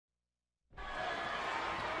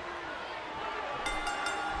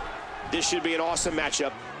This should be an awesome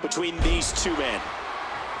matchup between these two men.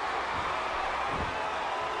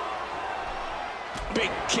 Big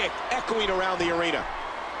kick echoing around the arena.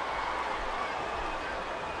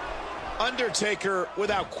 Undertaker,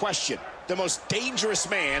 without question, the most dangerous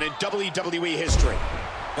man in WWE history.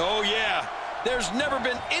 Oh, yeah. There's never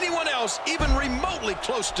been anyone else even remotely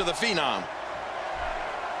close to the Phenom.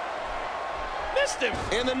 Missed him.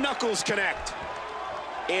 And the knuckles connect.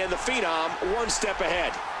 And the Phenom one step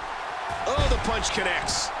ahead. Oh, the punch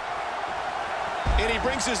connects. And he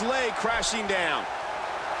brings his leg crashing down.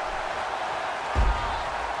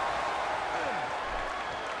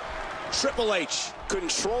 Triple H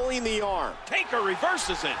controlling the arm. Taker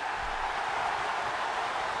reverses it.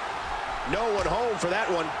 No one home for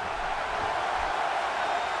that one.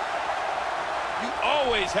 You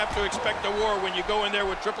always have to expect a war when you go in there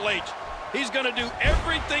with Triple H. He's going to do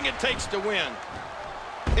everything it takes to win.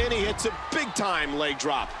 And he hits a big-time leg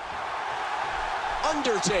drop.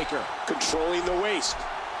 Undertaker controlling the waist.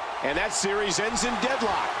 And that series ends in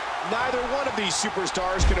deadlock. Neither one of these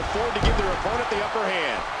superstars can afford to give their opponent the upper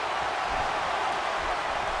hand.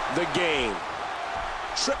 The game.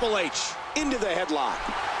 Triple H into the headlock.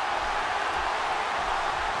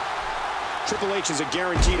 Triple H is a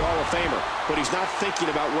guaranteed Hall of Famer, but he's not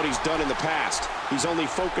thinking about what he's done in the past. He's only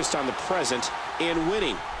focused on the present and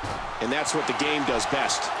winning. And that's what the game does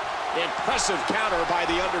best. Impressive counter by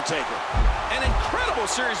The Undertaker. An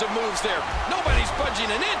incredible series of moves there. Nobody's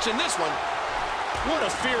budging an inch in this one. What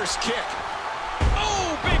a fierce kick.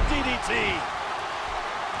 Oh, big DDT.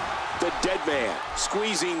 The dead man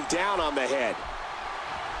squeezing down on the head.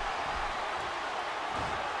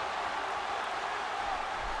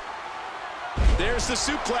 There's the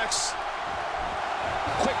suplex.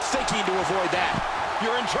 Quick thinking to avoid that.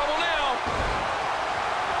 You're in trouble now.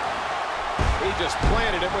 He just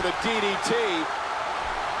planted him with a DDT.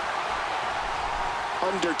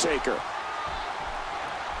 Undertaker.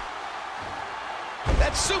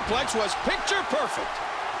 That suplex was picture perfect.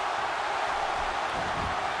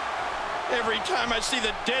 Every time I see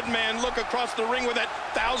the dead man look across the ring with that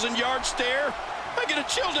 1,000-yard stare, I get a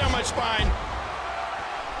chill down my spine.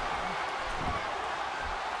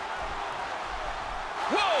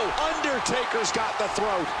 Whoa! Undertaker's got the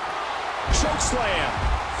throat. Chokeslam.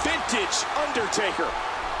 Vintage Undertaker.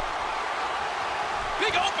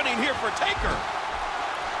 Big opening here for Taker.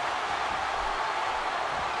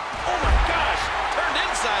 Oh my gosh, turned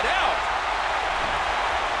inside out.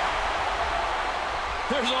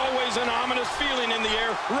 There's always an ominous feeling in the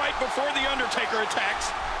air right before the Undertaker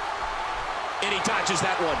attacks. And he dodges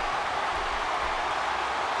that one.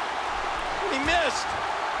 He missed.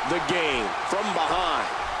 The game from behind.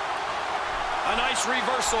 A nice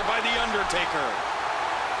reversal by the Undertaker.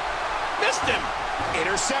 Missed him.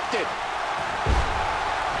 Intercepted.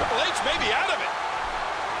 Triple H may be out of it.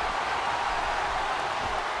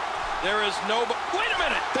 There is no... Wait a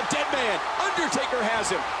minute. The dead man. Undertaker has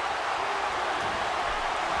him.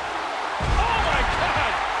 Oh, my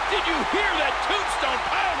God. Did you hear that tombstone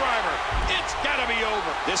pile driver? It's got to be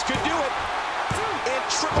over. This could do it. And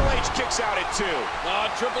Triple H kicks out at 2.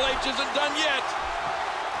 Triple H isn't done yet.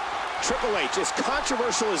 Triple H, as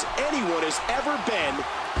controversial as anyone has ever been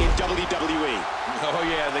in WWE. Oh,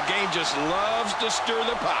 yeah, the game just loves to stir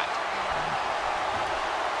the pot.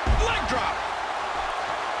 Leg drop.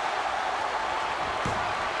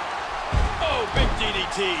 Oh, big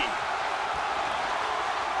DDT.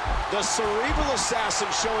 The cerebral assassin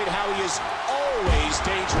showing how he is always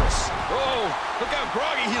dangerous. Oh, look how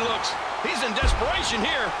groggy he looks. He's in desperation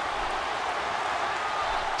here.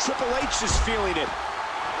 Triple H is feeling it.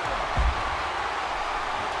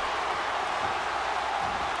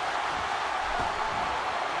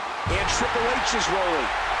 And Triple H is rolling.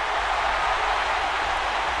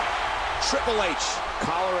 Triple H,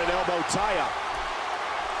 collar and elbow tie-up.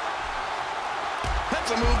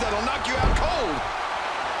 That's a move that'll knock you out cold.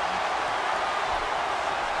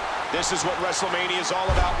 This is what WrestleMania is all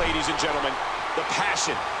about, ladies and gentlemen. The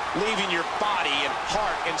passion, leaving your body and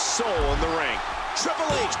heart and soul in the ring. Triple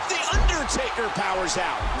H, The Undertaker powers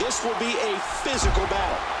out. This will be a physical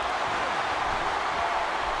battle.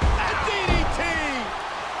 A DDT!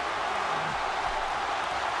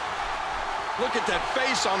 Look at that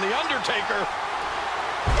face on The Undertaker.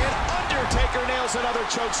 And Undertaker nails another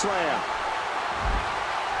chokeslam.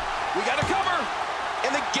 We got a cover.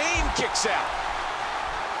 And the game kicks out.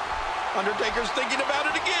 Undertaker's thinking about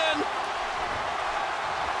it again.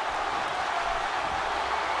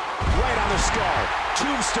 Right on the skull.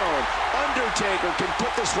 Tombstone. Undertaker can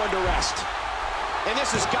put this one to rest. And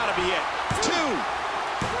this has got to be it. 2, 3,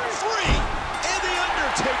 and The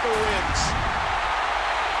Undertaker wins.